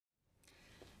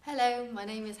Hello, my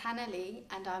name is Hannah Lee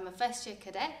and I'm a first year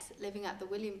cadet living at the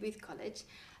William Booth College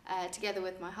together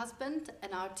with my husband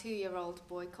and our 2-year-old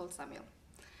boy called Samuel.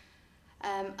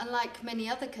 Unlike many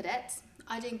other cadets,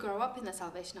 I didn't grow up in the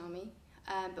Salvation Army,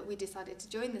 but we decided to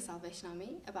join the Salvation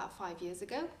Army about 5 years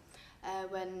ago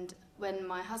when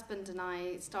my husband and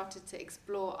I started to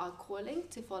explore our calling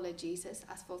to follow Jesus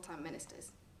as full-time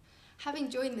ministers. Having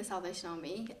joined the Salvation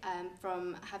Army,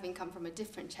 from having come from a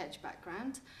different church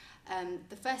background,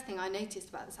 the first thing I noticed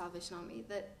about the Salvation Army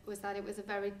was that it was a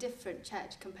very different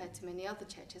church compared to many other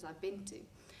churches I've been to.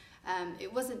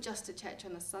 It wasn't just a church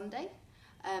on a Sunday,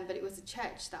 but it was a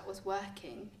church that was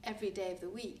working every day of the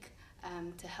week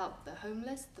to help the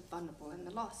homeless, the vulnerable and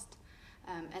the lost.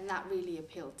 And that really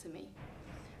appealed to me.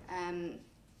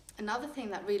 Another thing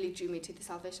that really drew me to the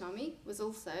Salvation Army was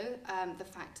also the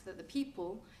fact that the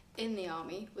people in the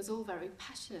army was all very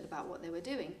passionate about what they were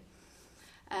doing.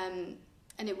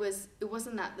 And it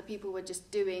wasn't that the people were just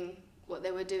doing what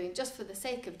they were doing just for the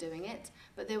sake of doing it,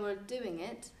 but they were doing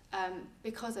it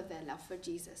because of their love for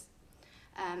Jesus.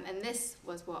 And this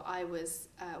was what I was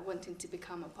wanting to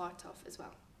become a part of as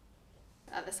well.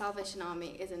 The Salvation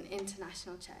Army is an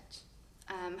international church.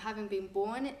 Having been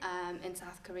born in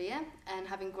South Korea and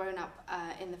having grown up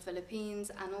in the Philippines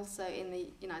and also in the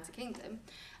United Kingdom,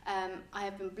 I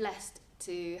have been blessed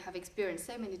to have experienced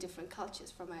so many different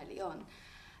cultures from early on.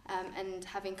 And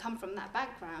having come from that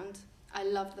background, I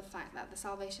love the fact that the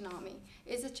Salvation Army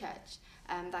is a church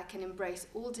that can embrace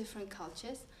all different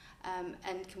cultures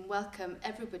and can welcome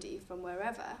everybody from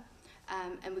wherever,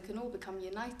 and we can all become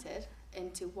united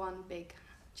into one big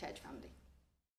church family.